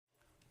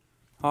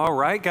All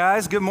right,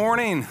 guys, good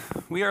morning.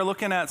 We are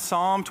looking at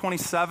Psalm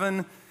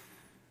 27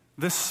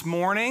 this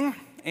morning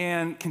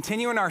and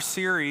continuing our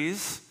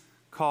series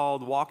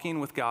called Walking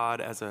with God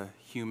as a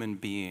Human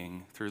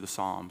Being through the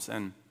Psalms.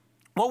 And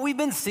what we've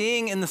been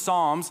seeing in the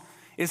Psalms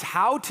is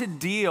how to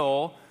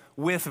deal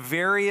with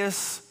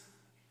various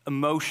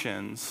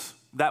emotions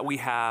that we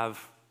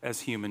have as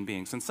human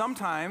beings. And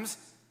sometimes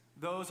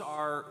those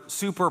are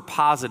super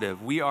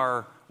positive. We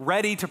are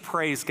ready to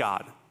praise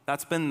God.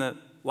 That's been the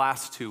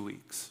last 2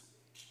 weeks.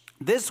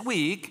 This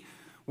week,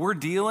 we're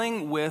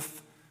dealing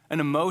with an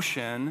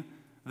emotion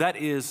that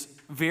is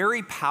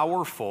very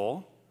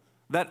powerful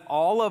that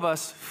all of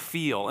us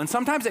feel. And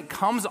sometimes it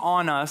comes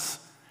on us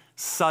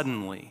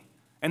suddenly.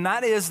 And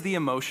that is the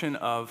emotion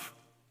of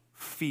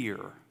fear.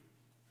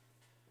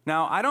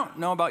 Now, I don't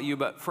know about you,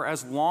 but for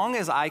as long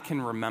as I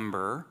can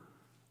remember,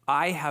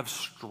 I have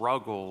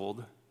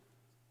struggled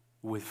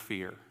with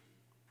fear.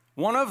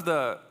 One of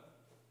the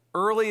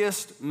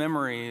earliest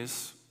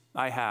memories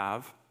I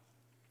have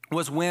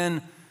was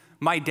when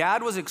my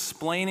dad was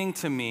explaining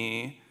to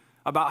me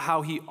about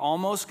how he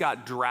almost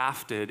got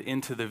drafted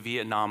into the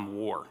Vietnam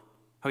War,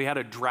 how he had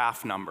a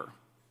draft number.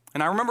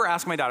 And I remember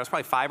asking my dad, I was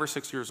probably 5 or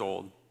 6 years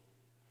old,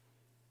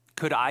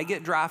 could I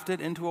get drafted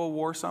into a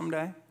war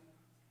someday?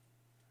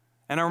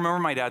 And I remember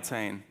my dad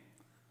saying,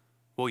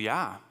 well,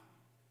 yeah,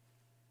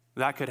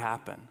 that could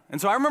happen.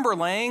 And so I remember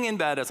laying in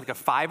bed as like a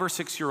 5 or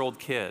 6 year old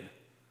kid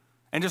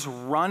and just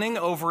running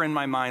over in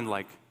my mind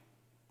like,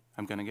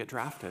 I'm gonna get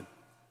drafted.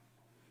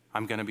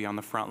 I'm gonna be on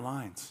the front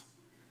lines.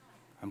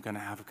 I'm gonna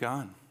have a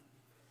gun.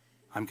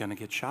 I'm gonna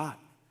get shot.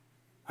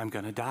 I'm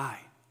gonna die.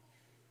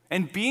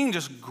 And being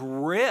just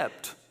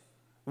gripped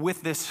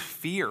with this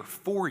fear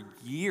for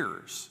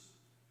years,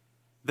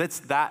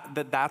 that's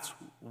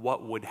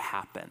what would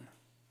happen.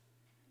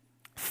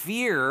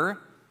 Fear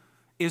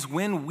is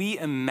when we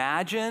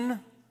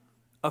imagine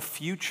a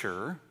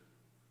future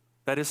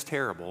that is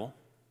terrible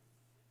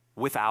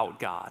without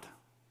God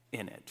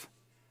in it.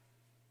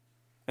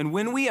 And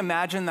when we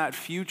imagine that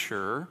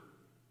future,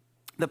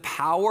 the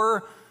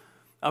power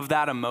of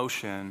that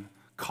emotion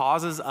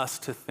causes us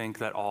to think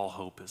that all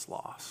hope is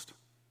lost.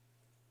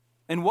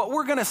 And what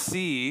we're going to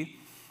see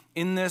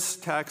in this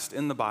text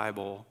in the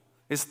Bible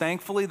is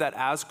thankfully that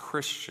as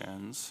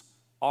Christians,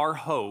 our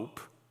hope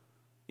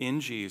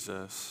in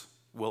Jesus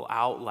will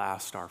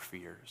outlast our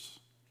fears.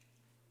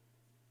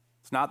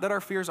 It's not that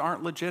our fears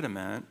aren't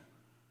legitimate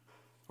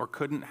or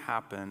couldn't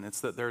happen.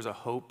 It's that there's a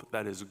hope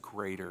that is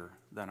greater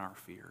than our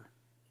fear.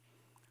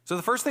 So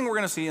the first thing we're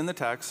going to see in the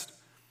text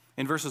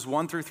in verses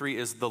 1 through 3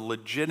 is the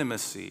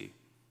legitimacy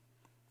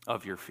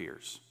of your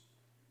fears.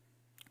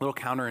 A little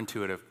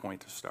counterintuitive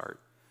point to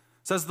start.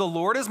 It says, the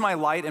Lord is my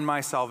light and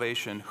my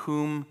salvation.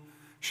 Whom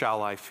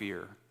shall I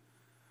fear?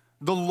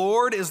 The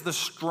Lord is the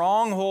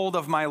stronghold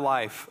of my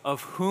life.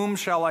 Of whom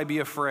shall I be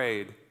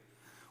afraid?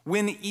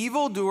 When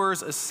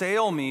evildoers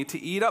assail me to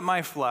eat up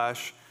my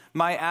flesh,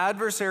 my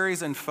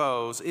adversaries and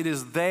foes, it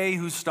is they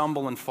who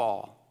stumble and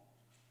fall.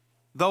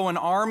 Though an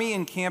army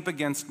encamp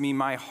against me,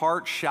 my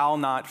heart shall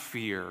not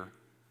fear.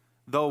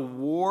 Though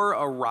war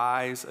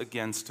arise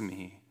against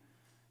me,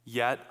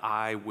 yet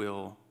I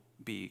will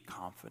be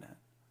confident.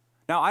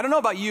 Now, I don't know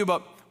about you,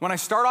 but when I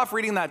start off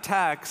reading that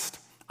text,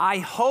 I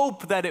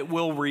hope that it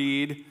will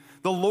read,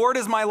 the Lord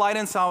is my light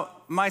and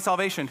my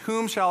salvation.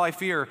 Whom shall I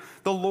fear?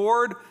 The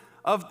Lord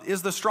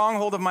is the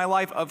stronghold of my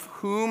life. Of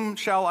whom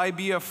shall I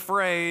be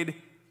afraid?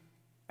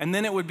 And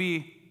then it would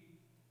be,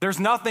 there's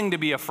nothing to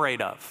be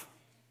afraid of.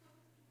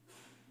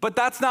 But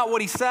that's not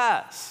what he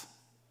says.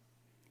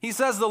 He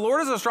says, the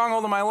Lord is a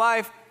stronghold of my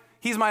life.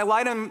 He's my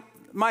light and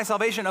my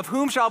salvation. Of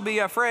whom shall I be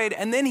afraid?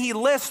 And then he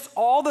lists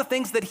all the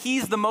things that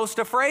he's the most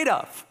afraid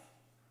of.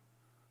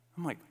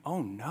 I'm like,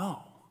 oh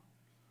no.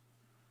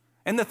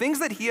 And the things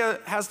that he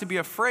has to be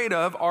afraid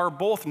of are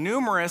both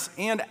numerous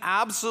and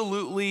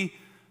absolutely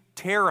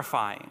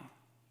terrifying.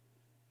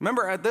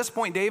 Remember, at this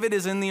point, David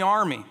is in the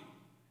army.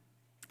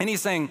 And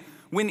he's saying,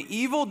 when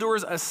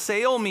evildoers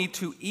assail me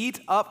to eat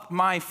up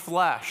my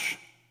flesh.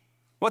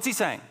 What's he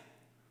saying?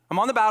 I'm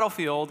on the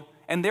battlefield,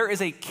 and there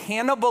is a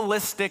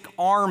cannibalistic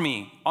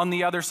army on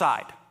the other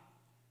side.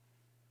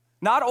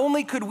 Not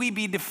only could we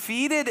be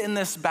defeated in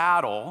this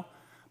battle,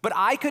 but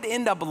I could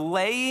end up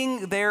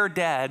laying there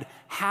dead,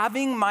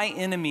 having my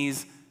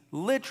enemies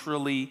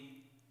literally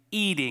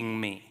eating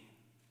me.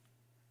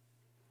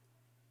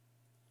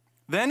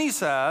 Then he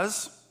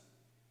says,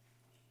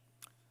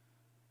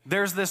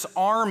 there's this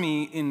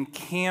army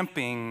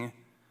encamping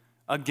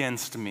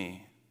against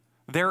me.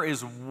 There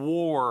is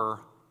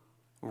war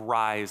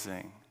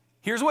rising.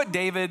 Here's what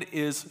David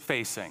is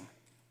facing.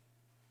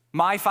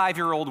 My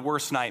 5-year-old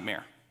worst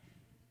nightmare.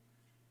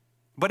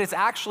 But it's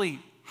actually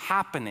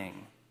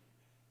happening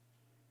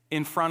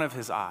in front of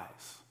his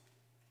eyes.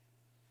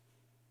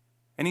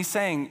 And he's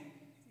saying,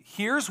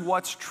 here's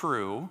what's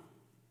true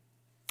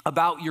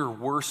about your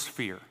worst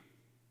fear.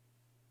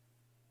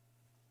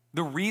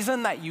 The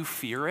reason that you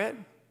fear it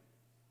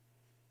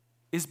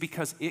is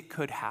because it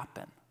could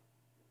happen.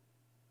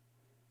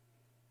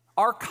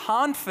 Our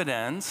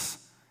confidence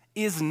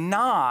is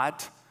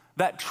not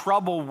that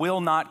trouble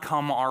will not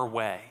come our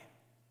way.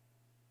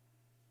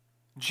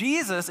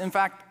 Jesus, in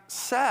fact,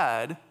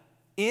 said,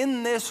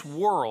 in this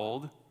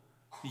world,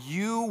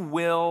 you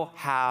will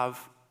have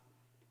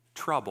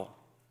trouble.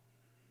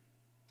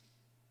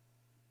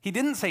 He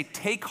didn't say,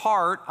 take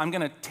heart, I'm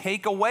going to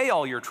take away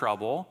all your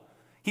trouble.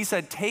 He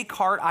said, take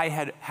heart, I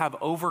have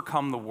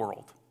overcome the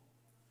world.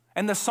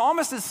 And the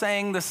psalmist is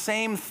saying the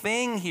same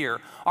thing here.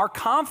 Our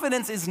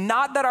confidence is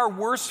not that our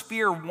worst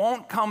fear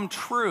won't come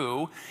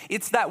true.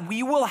 It's that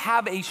we will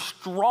have a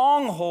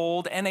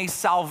stronghold and a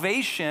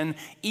salvation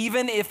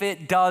even if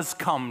it does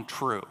come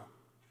true.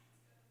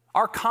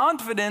 Our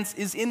confidence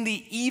is in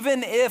the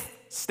even if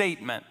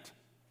statement.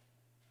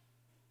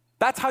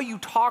 That's how you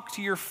talk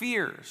to your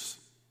fears.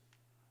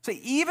 Say,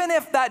 even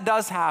if that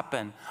does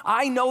happen,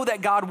 I know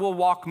that God will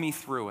walk me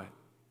through it.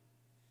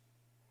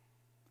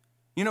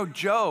 You know,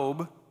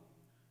 Job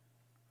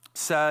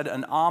said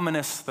an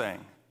ominous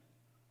thing.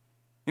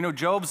 You know,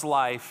 Job's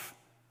life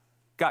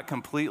got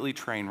completely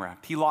train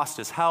wrecked. He lost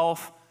his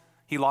health.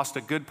 He lost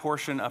a good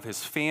portion of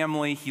his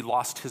family. He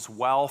lost his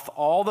wealth,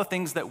 all the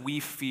things that we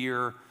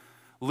fear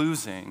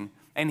losing.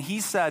 And he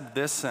said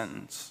this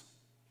sentence,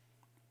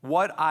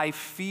 what I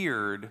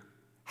feared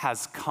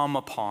has come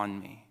upon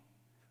me.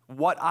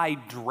 What I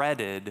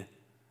dreaded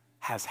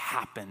has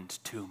happened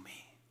to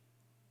me.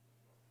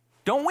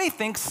 Don't we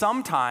think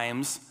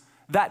sometimes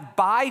that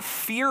by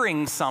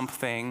fearing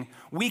something,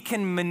 we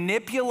can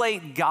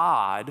manipulate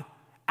God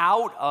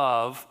out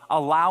of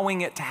allowing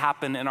it to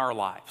happen in our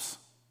lives?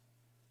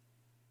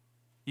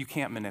 You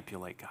can't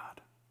manipulate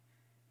God.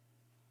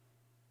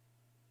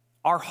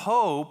 Our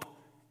hope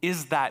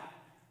is that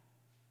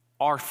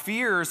our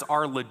fears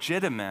are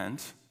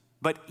legitimate,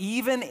 but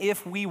even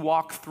if we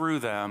walk through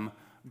them,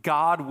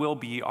 God will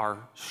be our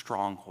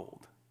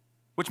stronghold,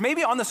 which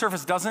maybe on the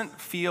surface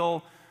doesn't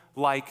feel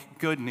like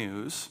good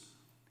news,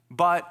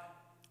 but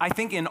I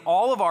think in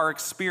all of our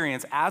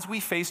experience, as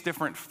we face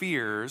different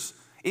fears,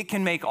 it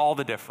can make all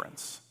the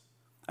difference.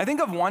 I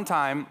think of one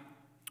time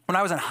when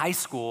I was in high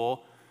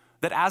school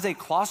that as a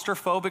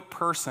claustrophobic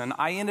person,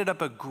 I ended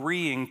up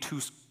agreeing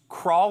to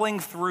crawling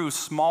through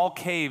small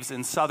caves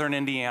in southern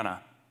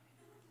Indiana.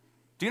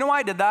 Do you know why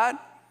I did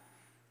that?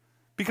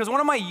 Because one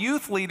of my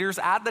youth leaders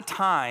at the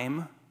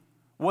time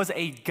was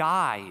a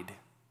guide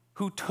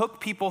who took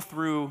people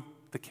through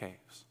the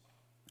caves.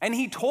 And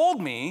he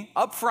told me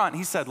up front,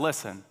 he said,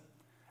 listen,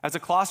 as a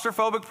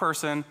claustrophobic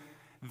person,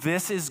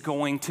 this is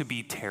going to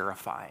be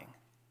terrifying.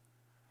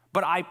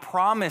 But I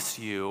promise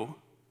you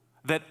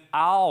that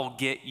I'll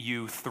get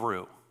you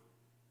through.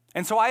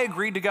 And so I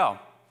agreed to go.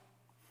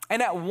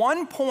 And at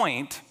one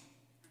point,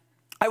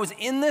 I was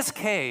in this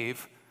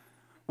cave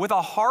with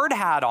a hard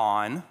hat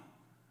on,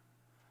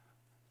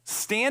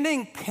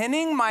 standing,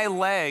 pinning my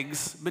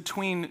legs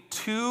between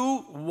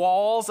two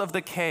walls of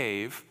the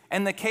cave,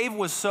 and the cave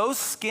was so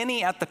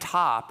skinny at the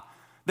top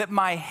that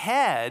my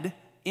head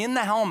in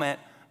the helmet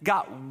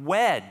got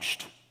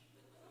wedged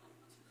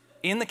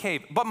in the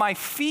cave, but my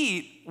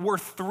feet were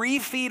 3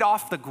 feet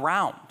off the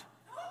ground.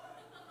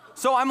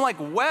 So I'm like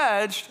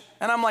wedged,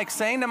 and I'm like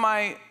saying to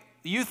my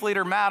youth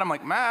leader, Matt, I'm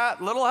like,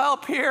 Matt, little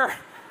help here.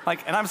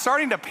 And I'm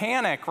starting to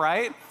panic,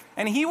 right?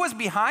 And he was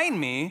behind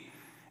me.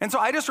 And so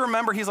I just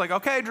remember he's like,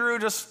 okay, Drew,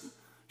 just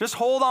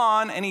hold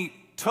on. And he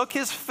took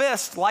his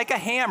fist like a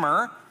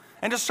hammer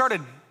and just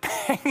started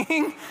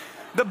banging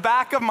the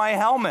back of my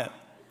helmet.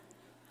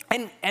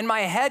 And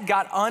my head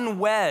got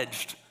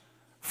unwedged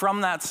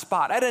from that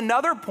spot. At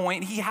another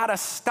point, he had to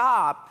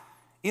stop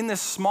in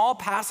this small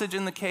passage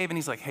in the cave, and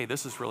he's like, hey,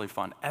 this is really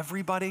fun.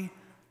 Everybody,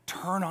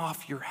 turn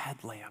off your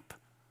headlamp,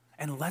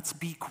 and let's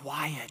be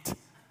quiet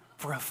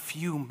for a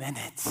few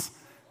minutes.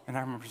 And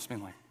I remember just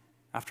being like,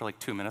 after like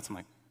 2 minutes, I'm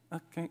like,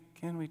 okay,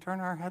 can we turn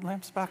our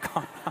headlamps back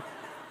on? Right?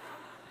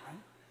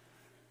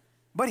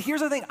 But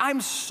here's the thing,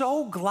 I'm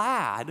so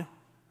glad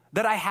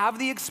that I have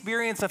the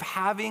experience of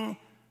having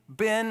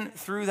been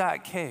through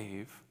that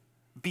cave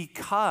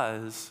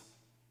because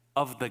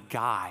of the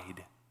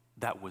guide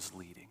that was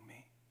leading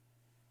me.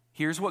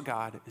 Here's what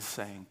God is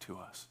saying to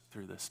us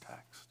through this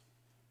text.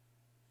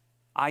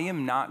 I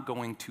am not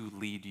going to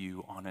lead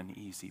you on an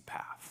easy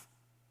path.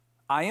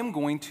 I am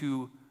going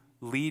to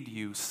lead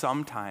you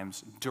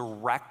sometimes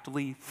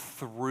directly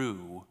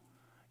through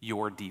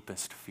your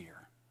deepest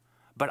fear.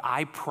 But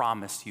I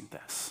promise you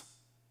this,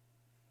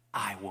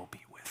 I will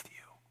be with you.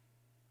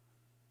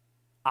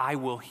 I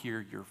will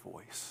hear your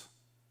voice.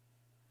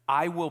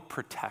 I will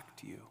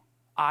protect you.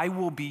 I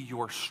will be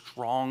your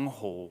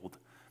stronghold,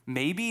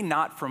 maybe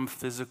not from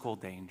physical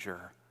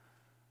danger,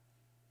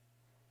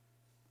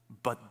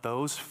 but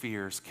those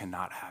fears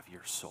cannot have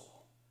your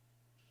soul.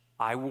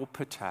 I will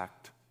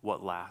protect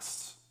what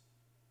lasts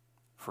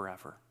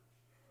forever.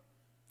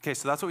 Okay,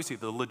 so that's what we see,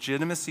 the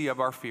legitimacy of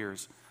our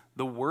fears.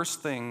 The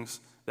worst things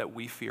that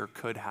we fear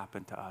could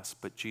happen to us,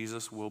 but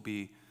Jesus will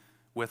be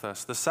with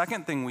us. The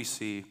second thing we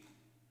see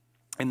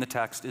in the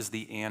text is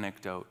the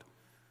antidote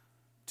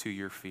to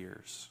your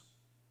fears.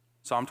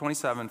 Psalm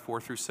 27,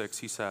 4-6,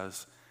 he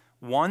says,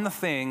 one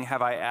thing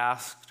have I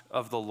asked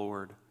of the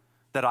Lord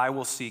that I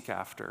will seek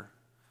after,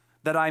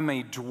 that I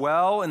may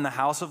dwell in the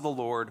house of the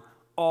Lord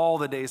all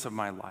the days of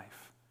my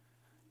life,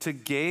 to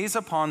gaze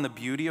upon the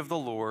beauty of the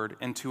Lord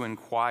and to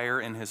inquire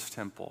in his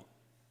temple.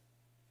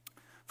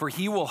 For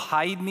he will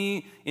hide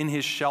me in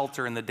his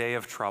shelter in the day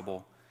of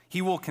trouble.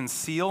 He will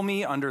conceal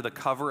me under the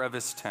cover of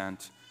his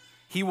tent.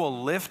 He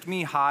will lift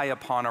me high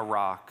upon a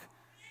rock.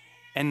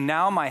 And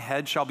now my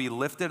head shall be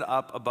lifted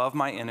up above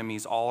my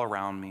enemies all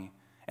around me.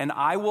 And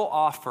I will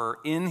offer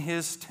in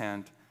his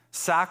tent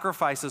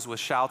sacrifices with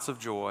shouts of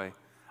joy.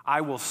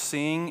 I will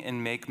sing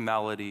and make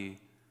melody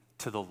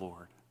to the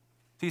Lord.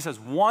 So he says,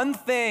 one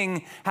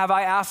thing have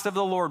I asked of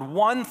the Lord,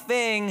 one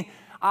thing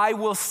I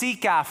will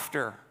seek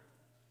after.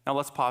 Now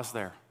let's pause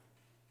there.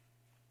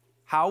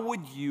 How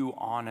would you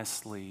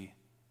honestly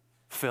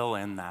fill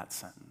in that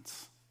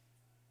sentence?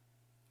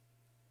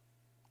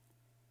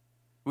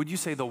 Would you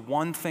say the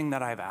one thing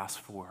that I've asked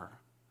for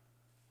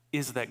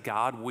is that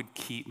God would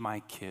keep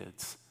my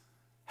kids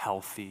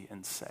healthy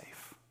and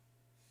safe?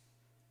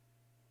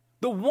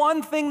 The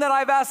one thing that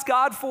I've asked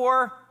God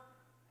for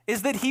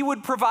is that he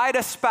would provide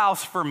a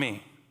spouse for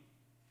me.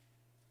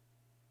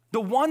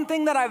 The one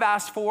thing that I've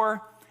asked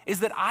for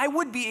is that I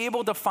would be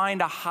able to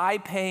find a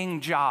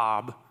high-paying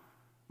job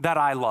that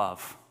I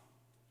love.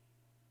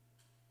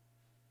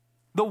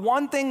 The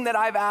one thing that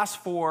I've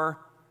asked for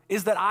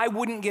is that I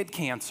wouldn't get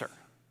cancer.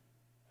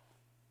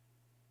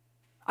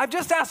 I've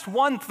just asked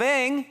one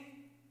thing.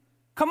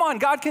 Come on,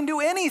 God can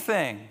do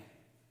anything.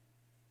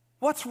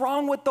 What's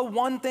wrong with the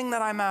one thing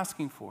that I'm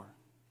asking for?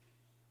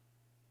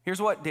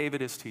 Here's what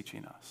David is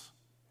teaching us.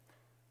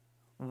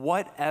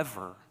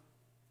 Whatever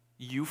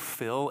you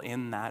fill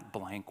in that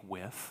blank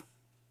with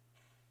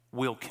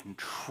will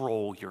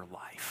control your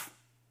life.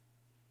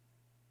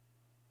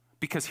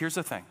 Because here's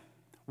the thing.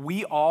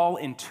 We all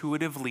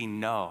intuitively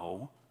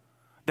know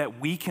that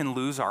we can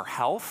lose our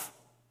health,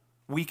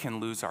 we can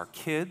lose our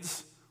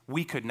kids,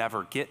 we could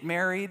never get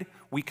married,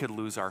 we could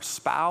lose our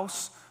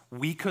spouse,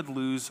 we could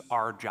lose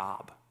our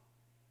job.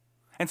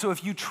 And so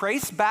if you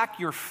trace back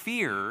your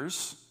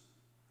fears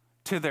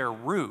to their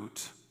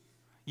root,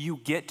 you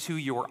get to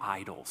your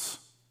idols.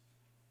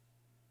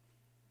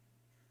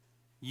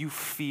 You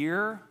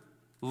fear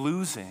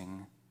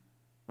losing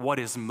what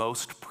is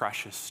most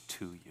precious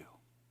to you.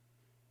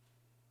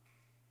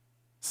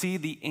 See,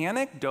 the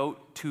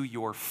antidote to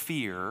your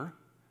fear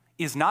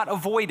is not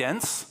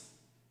avoidance,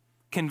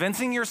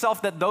 convincing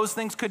yourself that those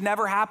things could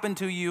never happen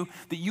to you,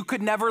 that you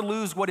could never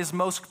lose what is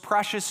most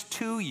precious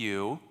to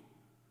you.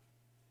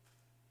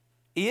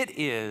 It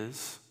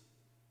is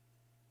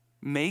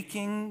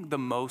making the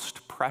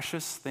most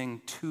precious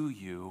thing to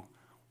you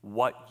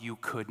what you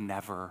could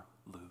never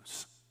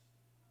lose.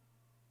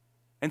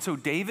 And so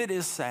David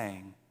is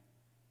saying,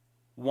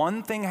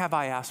 one thing have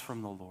I asked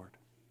from the Lord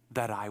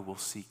that I will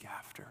seek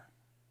after,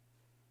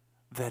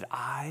 that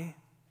I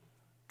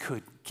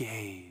could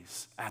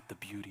gaze at the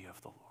beauty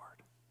of the Lord.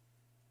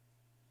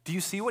 Do you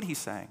see what he's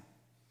saying?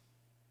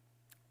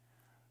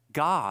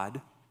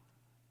 God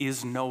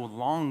is no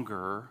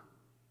longer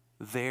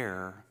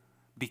there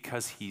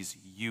because he's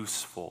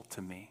useful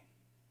to me,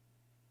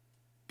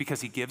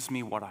 because he gives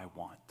me what I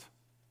want.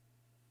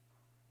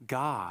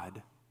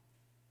 God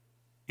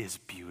is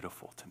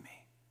beautiful to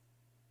me.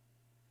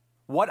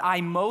 What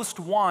I most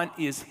want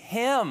is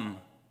him.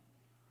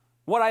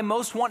 What I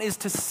most want is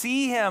to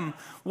see him.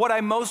 What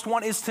I most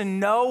want is to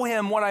know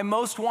him. What I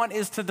most want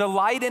is to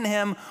delight in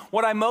him.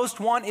 What I most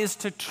want is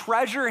to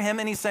treasure him.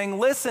 And he's saying,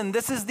 listen,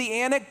 this is the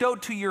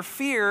antidote to your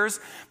fears,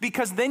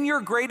 because then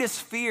your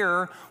greatest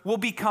fear will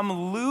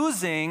become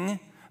losing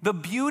the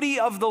beauty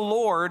of the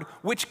Lord,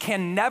 which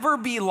can never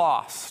be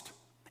lost.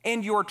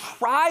 And your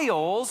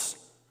trials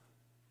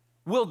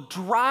will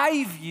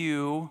drive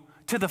you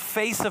to the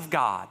face of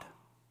God.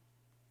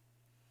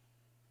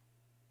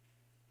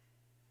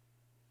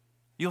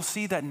 You'll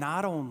see that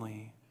not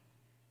only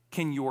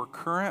can your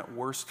current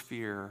worst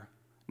fear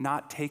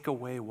not take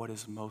away what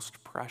is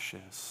most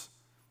precious,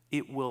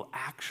 it will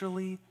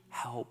actually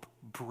help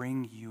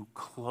bring you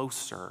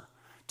closer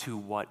to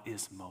what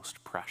is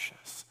most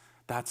precious.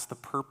 That's the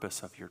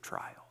purpose of your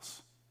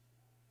trials.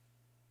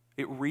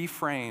 It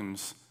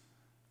reframes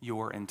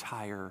your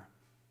entire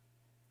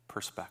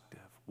perspective.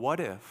 What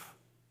if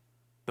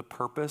the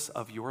purpose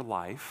of your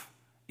life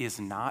is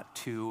not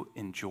to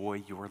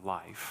enjoy your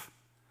life,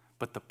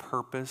 but the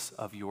purpose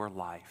of your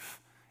life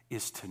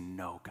is to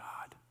know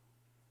God,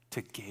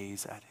 to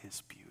gaze at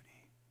his beauty?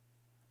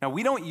 Now,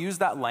 we don't use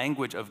that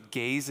language of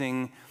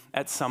gazing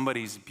at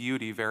somebody's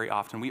beauty very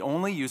often. We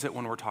only use it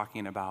when we're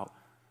talking about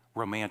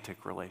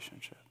romantic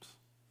relationships.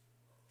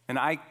 And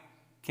I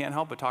can't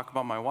help but talk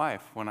about my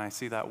wife when I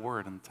see that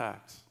word in the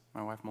text,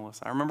 my wife,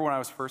 Melissa. I remember when I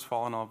was first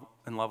falling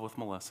in love with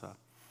Melissa,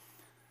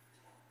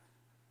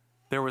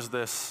 there was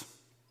this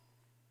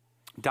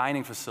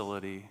dining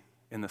facility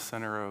in the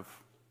center of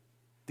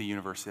the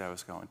university I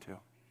was going to.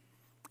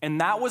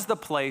 And that was the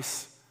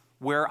place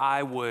where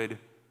I would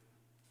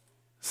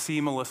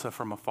see Melissa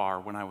from afar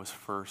when I was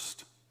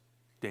first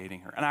dating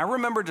her. And I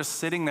remember just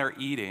sitting there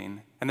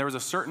eating, and there was a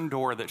certain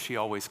door that she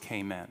always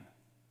came in.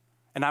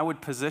 And I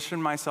would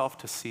position myself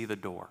to see the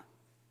door.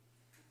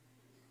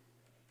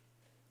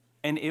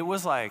 And it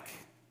was like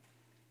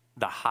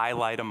the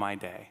highlight of my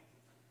day,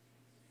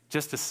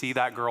 just to see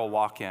that girl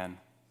walk in.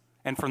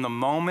 And from the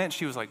moment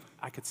she was like,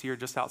 I could see her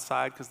just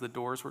outside because the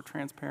doors were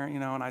transparent,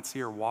 and I'd see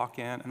her walk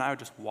in, and I would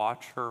just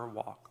watch her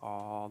walk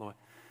all the way.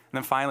 And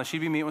then finally, she'd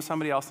be meeting with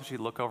somebody else, and she'd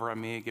look over at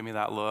me, give me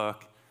that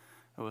look.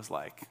 It was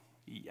like,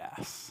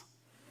 yes,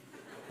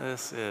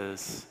 this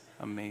is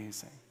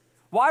amazing.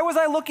 Why was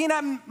I looking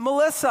at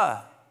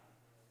Melissa?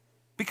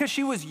 Because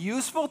she was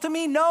useful to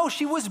me? No,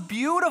 she was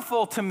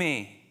beautiful to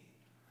me.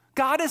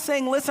 God is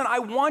saying, listen, I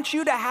want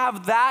you to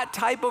have that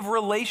type of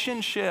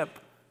relationship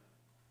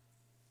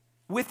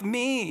with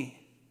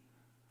me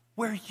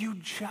where you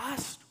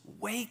just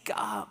wake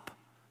up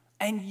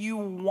and you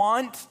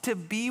want to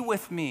be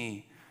with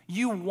me.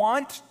 You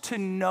want to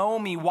know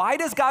me. Why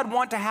does God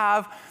want to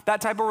have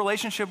that type of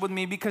relationship with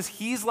me? Because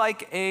he's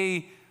like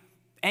a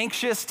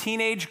anxious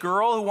teenage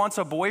girl who wants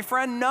a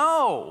boyfriend?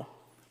 No,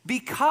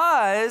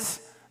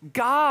 because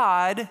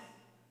God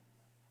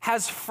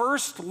has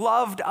first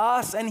loved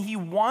us and he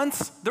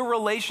wants the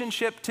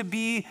relationship to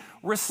be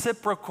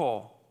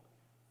reciprocal.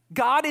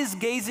 God is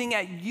gazing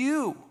at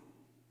you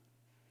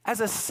as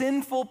a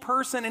sinful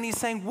person and he's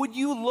saying, would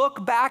you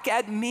look back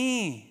at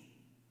me?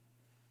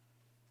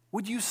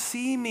 Would you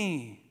see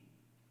me?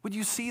 Would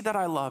you see that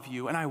I love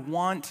you and I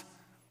want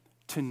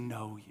to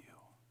know you?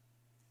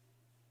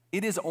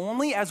 It is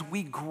only as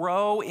we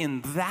grow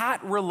in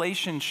that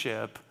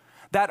relationship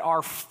that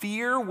our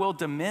fear will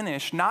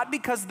diminish, not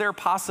because their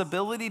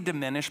possibility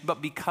diminished,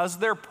 but because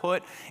they're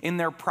put in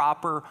their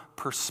proper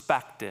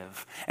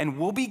perspective. And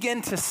we'll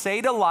begin to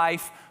say to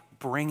life,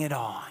 bring it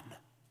on,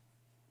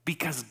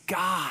 because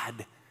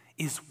God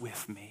is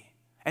with me.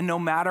 And no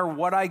matter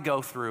what I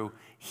go through,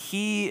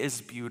 he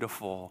is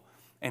beautiful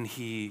and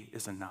he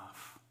is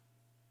enough.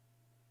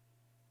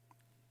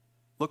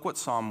 Look what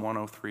Psalm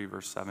 103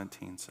 verse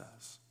 17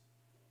 says.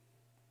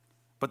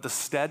 But the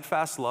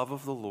steadfast love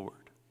of the Lord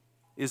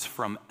is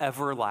from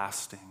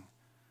everlasting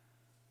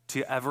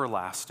to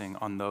everlasting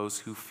on those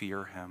who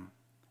fear him,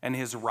 and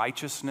his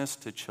righteousness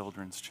to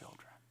children's children.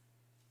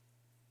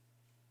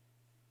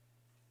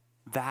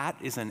 That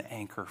is an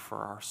anchor for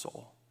our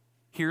soul.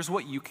 Here's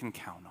what you can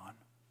count on.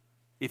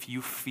 If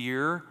you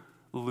fear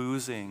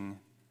losing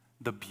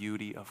the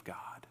beauty of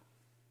God,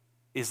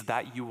 is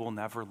that you will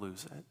never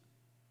lose it.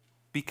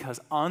 Because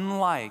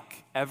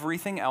unlike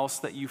everything else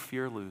that you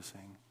fear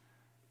losing,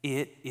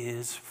 it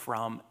is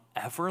from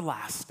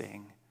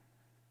everlasting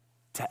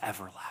to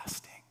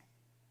everlasting.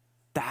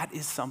 That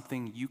is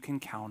something you can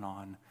count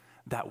on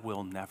that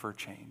will never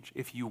change.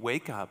 If you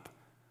wake up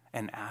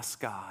and ask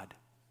God,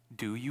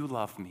 do you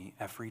love me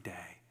every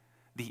day?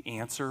 The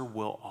answer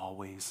will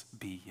always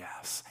be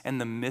yes. And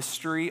the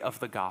mystery of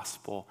the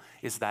gospel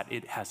is that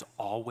it has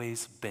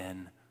always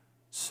been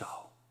so.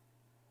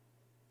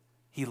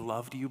 He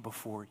loved you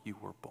before you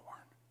were born.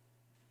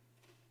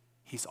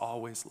 He's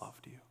always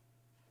loved you.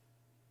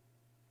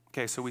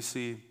 Okay, so we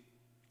see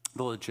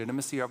the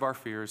legitimacy of our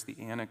fears, the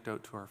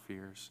antidote to our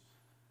fears,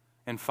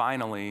 and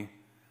finally,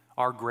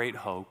 our great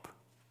hope,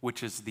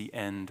 which is the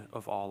end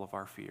of all of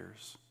our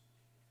fears.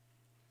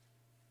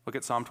 Look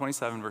at Psalm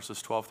 27,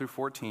 verses 12 through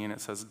 14. It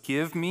says,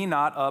 give me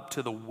not up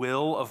to the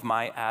will of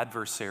my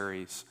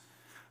adversaries,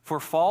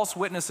 for false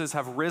witnesses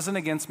have risen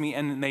against me,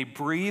 and they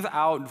breathe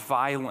out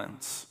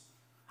violence.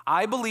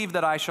 I believe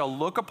that I shall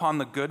look upon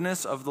the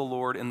goodness of the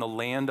Lord in the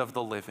land of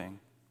the living.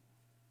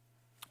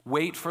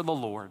 Wait for the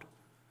Lord.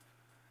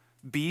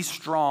 Be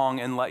strong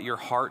and let your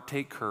heart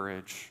take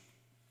courage.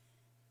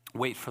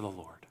 Wait for the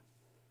Lord.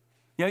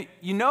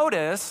 You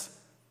notice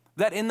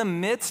that in the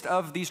midst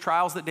of these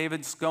trials that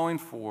David's going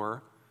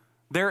for,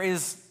 there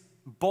is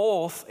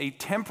both a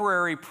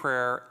temporary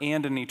prayer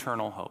and an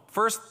eternal hope.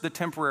 First, the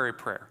temporary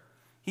prayer.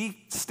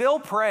 He still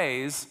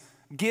prays,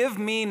 give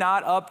me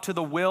not up to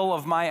the will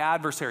of my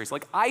adversaries.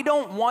 Like, I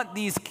don't want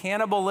these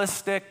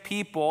cannibalistic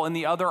people in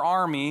the other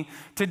army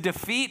to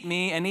defeat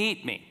me and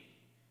eat me.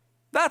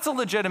 That's a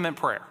legitimate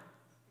prayer,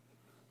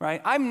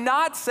 right? I'm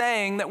not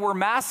saying that we're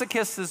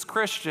masochists as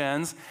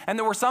Christians and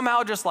that we're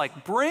somehow just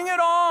like, bring it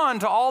on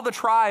to all the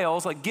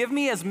trials. Like, give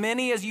me as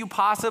many as you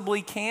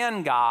possibly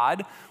can,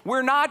 God.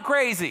 We're not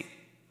crazy.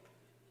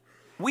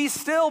 We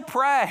still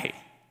pray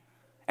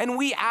and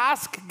we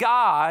ask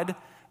God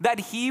that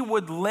he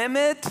would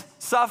limit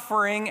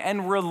suffering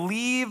and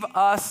relieve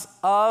us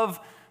of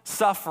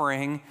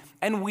suffering,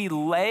 and we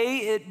lay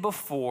it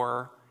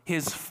before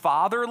his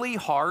fatherly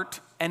heart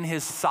and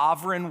his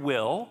sovereign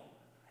will,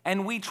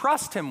 and we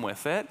trust him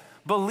with it,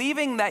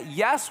 believing that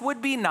yes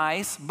would be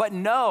nice, but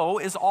no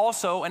is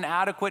also an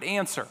adequate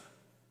answer.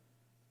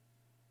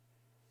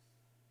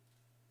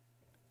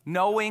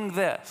 Knowing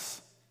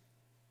this,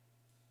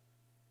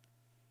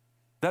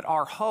 that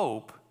our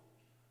hope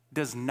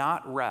does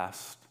not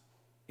rest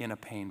in a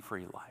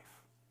pain-free life.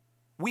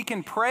 We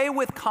can pray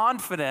with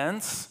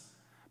confidence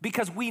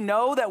because we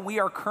know that we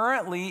are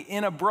currently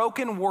in a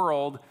broken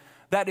world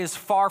that is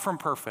far from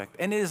perfect.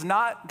 And it is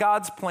not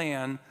God's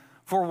plan,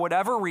 for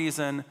whatever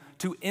reason,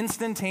 to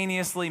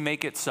instantaneously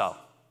make it so.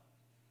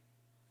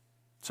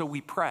 So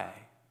we pray.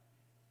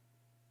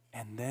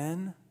 And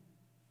then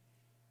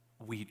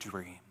we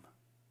dream.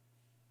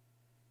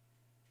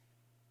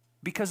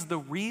 Because the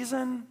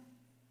reason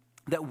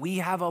that we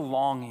have a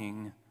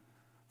longing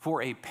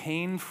for a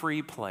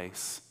pain-free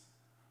place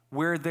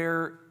where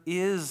there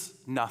is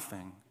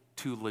nothing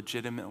to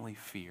legitimately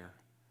fear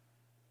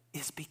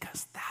is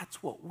because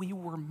that's what we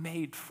were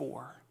made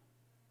for.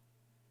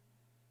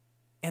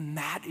 And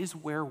that is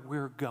where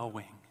we're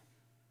going.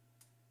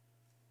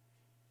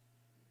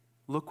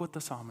 Look what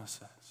the psalmist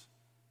says.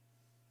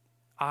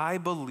 I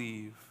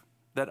believe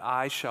that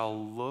I shall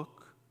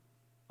look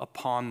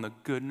upon the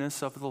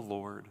goodness of the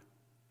Lord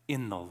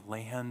in the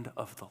land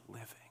of the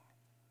living.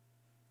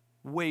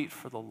 Wait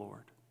for the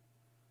Lord.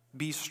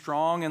 Be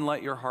strong and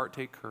let your heart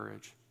take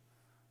courage.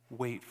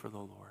 Wait for the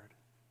Lord.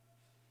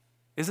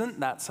 Isn't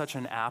that such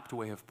an apt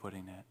way of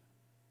putting it?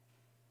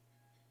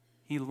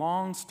 He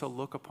longs to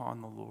look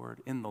upon the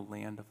Lord in the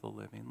land of the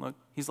living. Look,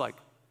 he's like,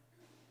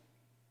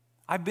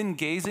 I've been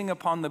gazing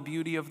upon the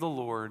beauty of the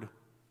Lord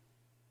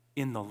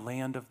in the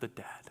land of the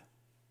dead.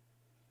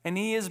 And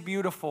he is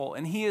beautiful,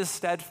 and he is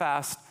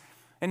steadfast,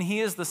 and he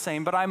is the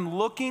same. But I'm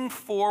looking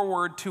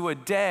forward to a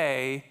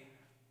day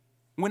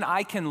when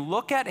I can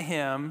look at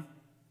him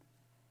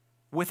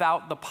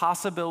without the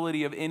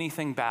possibility of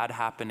anything bad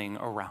happening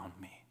around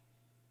me.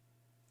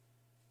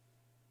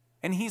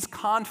 And he's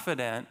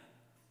confident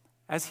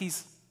as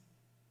he's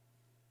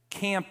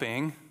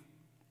camping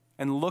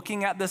and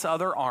looking at this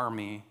other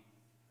army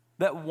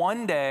that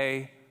one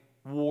day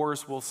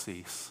wars will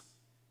cease.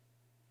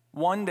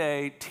 One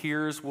day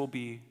tears will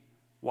be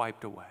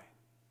wiped away.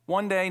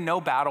 One day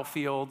no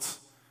battlefields,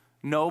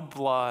 no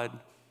blood,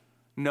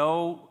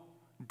 no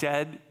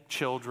dead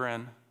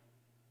children,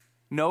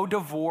 no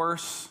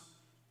divorce,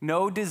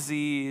 no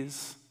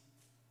disease,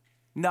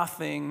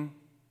 nothing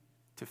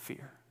to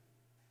fear.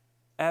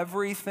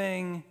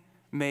 Everything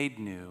made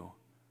new,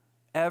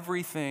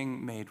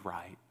 everything made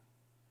right.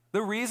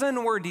 The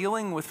reason we're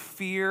dealing with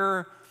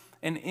fear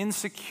and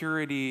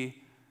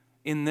insecurity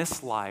in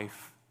this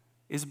life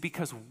is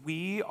because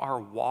we are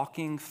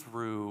walking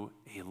through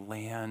a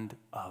land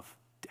of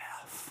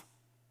death.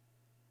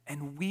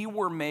 And we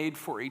were made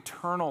for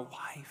eternal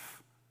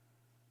life.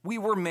 We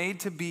were made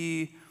to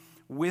be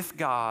with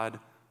God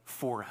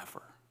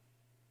forever.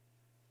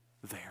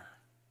 There.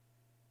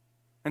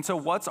 And so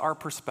what's our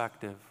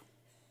perspective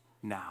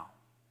now?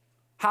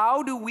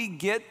 How do we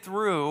get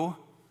through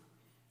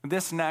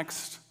this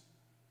next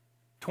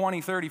 20,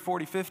 30,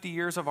 40, 50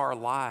 years of our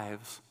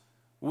lives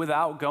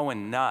without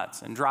going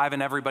nuts and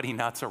driving everybody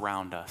nuts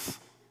around us?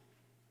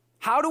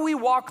 How do we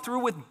walk through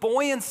with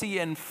buoyancy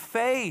and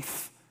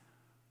faith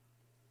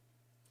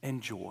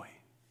and joy?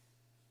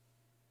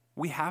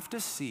 We have to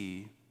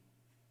see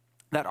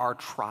that our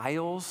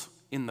trials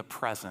in the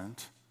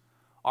present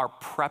are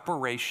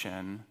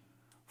preparation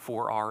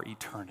for our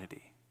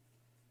eternity,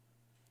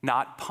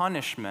 not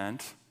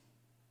punishment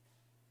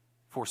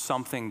for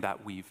something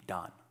that we've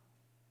done.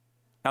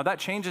 Now that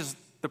changes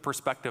the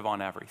perspective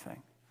on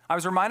everything. I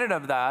was reminded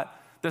of that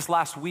this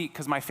last week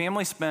because my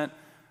family spent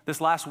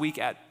this last week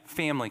at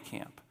family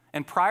camp.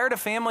 And prior to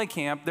family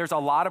camp, there's a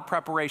lot of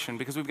preparation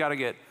because we've got to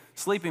get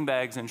sleeping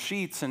bags and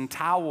sheets and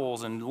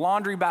towels and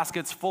laundry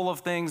baskets full of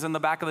things in the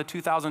back of the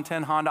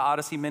 2010 Honda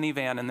Odyssey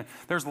minivan. And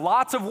there's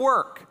lots of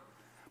work.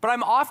 But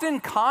I'm often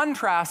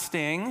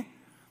contrasting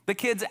the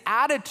kids'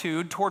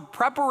 attitude toward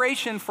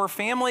preparation for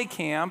family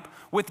camp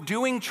with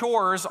doing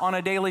chores on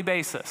a daily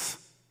basis.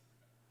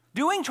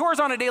 Doing chores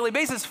on a daily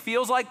basis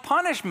feels like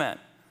punishment.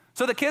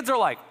 So the kids are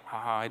like,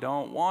 I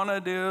don't want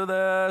to do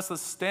this.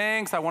 This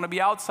stinks. I want to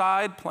be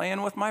outside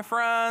playing with my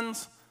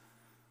friends.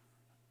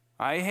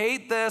 I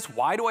hate this.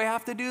 Why do I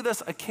have to do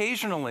this?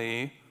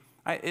 Occasionally,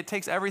 it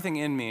takes everything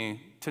in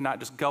me to not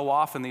just go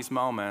off in these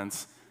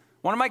moments.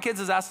 One of my kids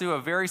is asked to do a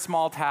very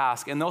small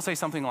task, and they'll say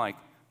something like,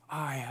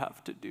 I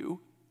have to do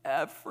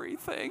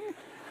everything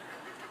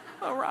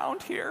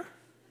around here.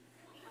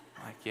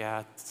 Like,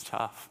 yeah, it's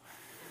tough.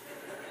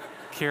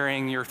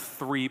 Carrying your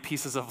 3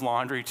 pieces of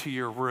laundry to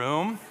your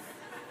room.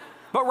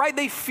 But right,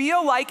 they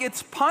feel like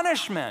it's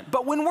punishment.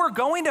 But when we're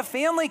going to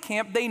family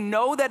camp, they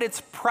know that it's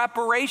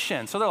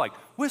preparation. So they're like,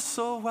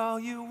 whistle while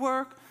you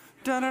work,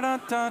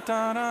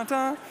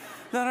 da-da-da-da-da-da-da.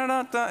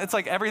 It's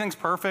like everything's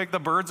perfect. The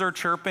birds are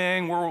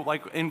chirping. We're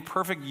like in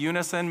perfect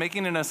unison,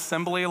 making an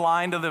assembly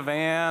line to the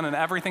van, and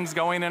everything's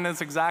going in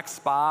its exact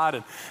spot.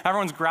 And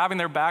everyone's grabbing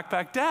their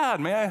backpack. Dad,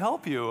 may I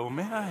help you?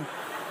 May I?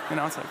 You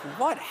know, it's like,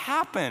 what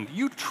happened?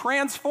 You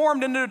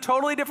transformed into a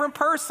totally different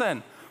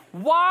person.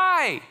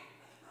 Why?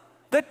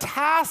 The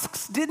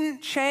tasks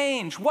didn't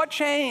change. What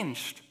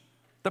changed?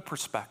 The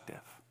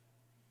perspective.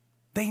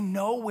 They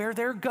know where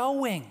they're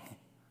going,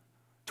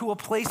 to a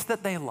place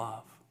that they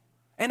love.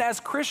 And as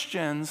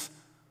Christians,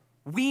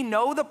 we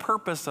know the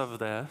purpose of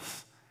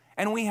this,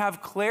 and we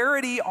have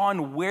clarity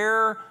on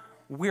where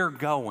we're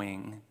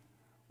going,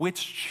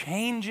 which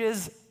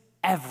changes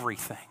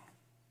everything.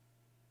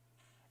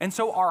 And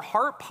so our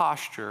heart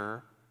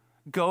posture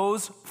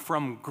goes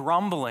from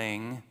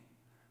grumbling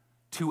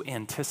to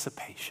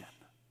anticipation.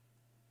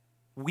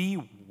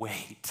 We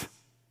wait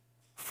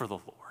for the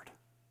Lord.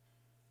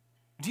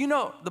 Do you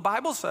know, the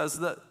Bible says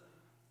that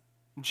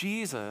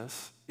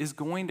Jesus is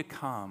going to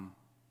come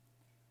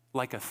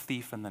like a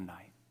thief in the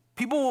night.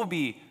 People will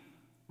be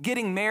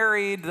getting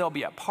married, they'll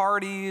be at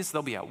parties,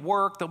 they'll be at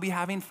work, they'll be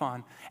having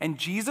fun, and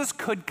Jesus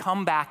could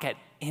come back at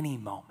any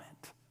moment.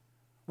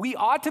 We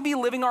ought to be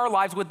living our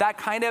lives with that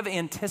kind of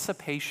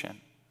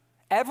anticipation.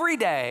 Every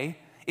day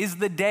is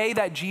the day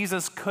that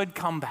Jesus could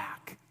come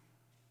back,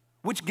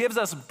 which gives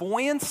us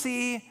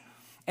buoyancy,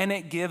 and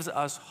it gives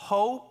us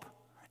hope,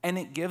 and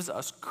it gives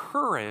us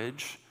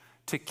courage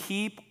to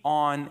keep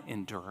on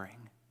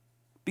enduring.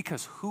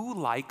 Because who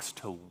likes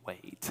to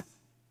wait?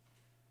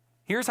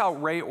 Here's how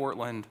Ray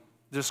Ortlund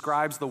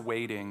describes the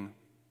waiting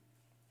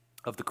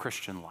of the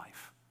Christian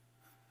life.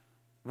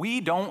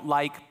 We don't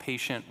like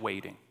patient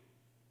waiting.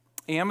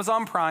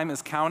 Amazon Prime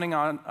is counting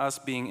on us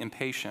being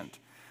impatient,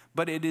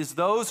 but it is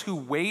those who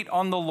wait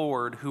on the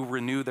Lord who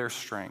renew their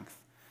strength.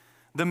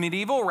 The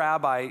medieval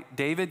rabbi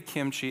David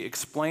Kimchi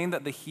explained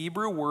that the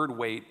Hebrew word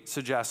wait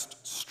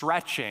suggests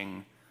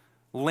stretching,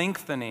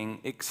 lengthening,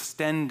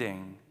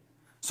 extending.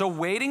 So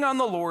waiting on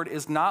the Lord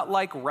is not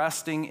like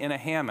resting in a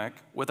hammock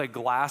with a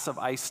glass of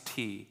iced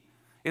tea.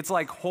 It's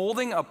like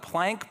holding a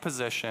plank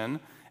position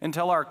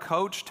until our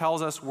coach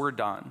tells us we're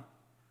done.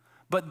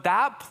 But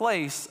that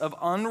place of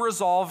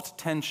unresolved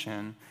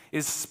tension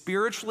is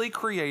spiritually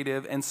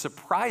creative and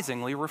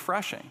surprisingly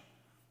refreshing.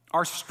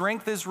 Our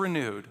strength is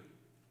renewed,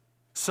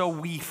 so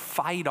we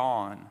fight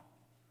on,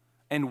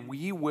 and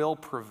we will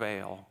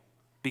prevail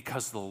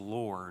because the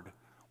Lord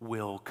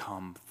will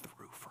come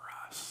through for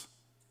us.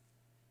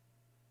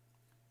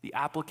 The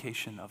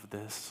application of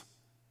this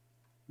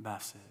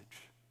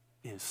message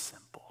is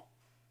simple.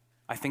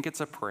 I think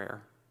it's a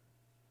prayer.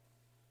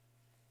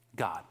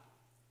 God,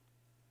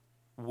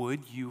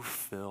 would you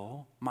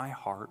fill my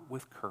heart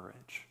with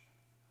courage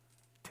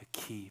to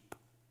keep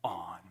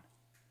on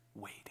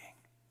waiting?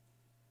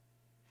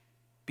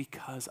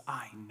 Because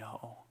I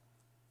know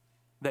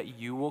that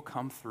you will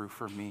come through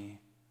for me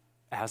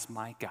as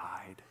my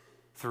guide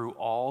through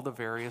all the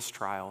various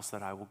trials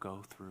that I will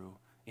go through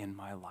in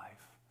my life.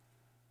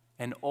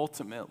 And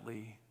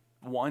ultimately,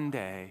 one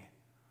day,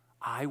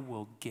 I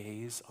will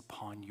gaze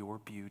upon your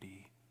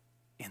beauty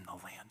in the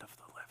land of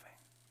the living.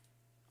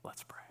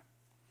 Let's pray.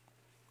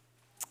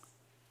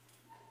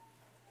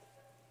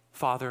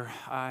 Father,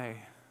 I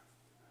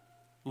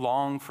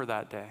long for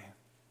that day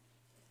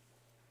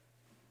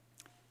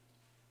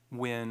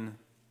when,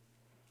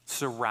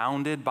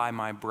 surrounded by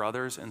my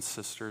brothers and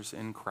sisters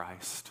in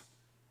Christ,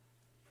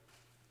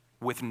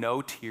 with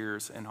no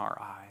tears in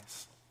our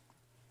eyes,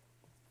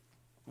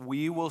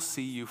 we will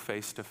see you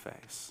face to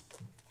face.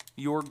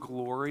 Your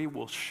glory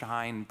will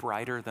shine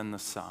brighter than the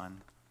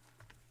sun.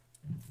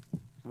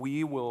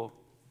 We will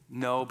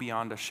know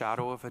beyond a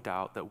shadow of a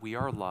doubt that we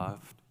are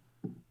loved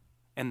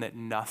and that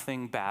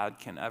nothing bad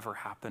can ever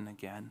happen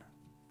again.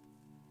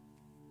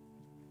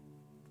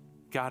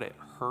 God, it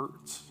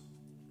hurts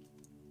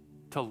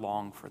to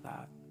long for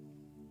that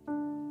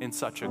in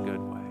such a good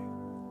way.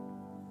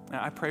 And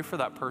I pray for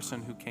that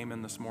person who came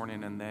in this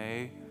morning and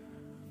they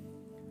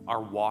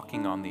are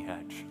walking on the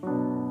edge.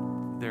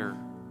 They're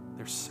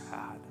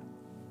sad.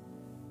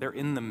 They're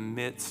in the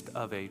midst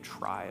of a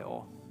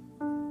trial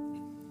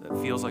that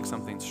feels like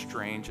something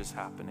strange is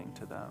happening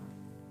to them.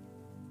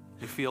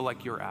 They feel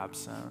like you're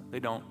absent.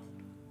 They don't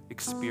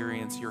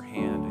experience your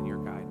hand and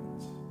your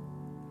guidance.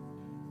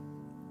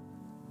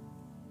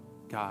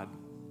 God,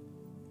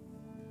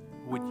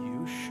 would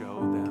you show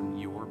them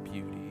your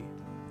beauty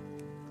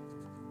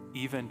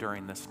even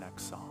during this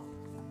next song?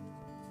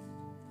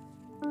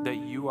 That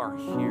you are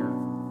here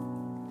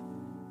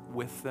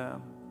with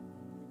them,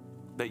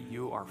 that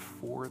you are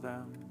for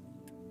them,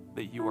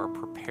 that you are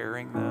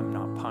preparing them,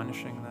 not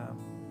punishing them.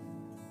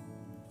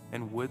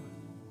 And would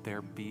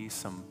there be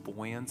some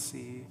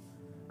buoyancy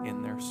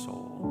in their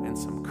soul and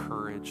some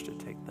courage to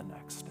take the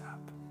next step?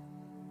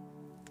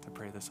 I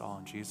pray this all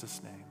in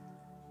Jesus' name.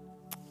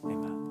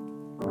 Amen.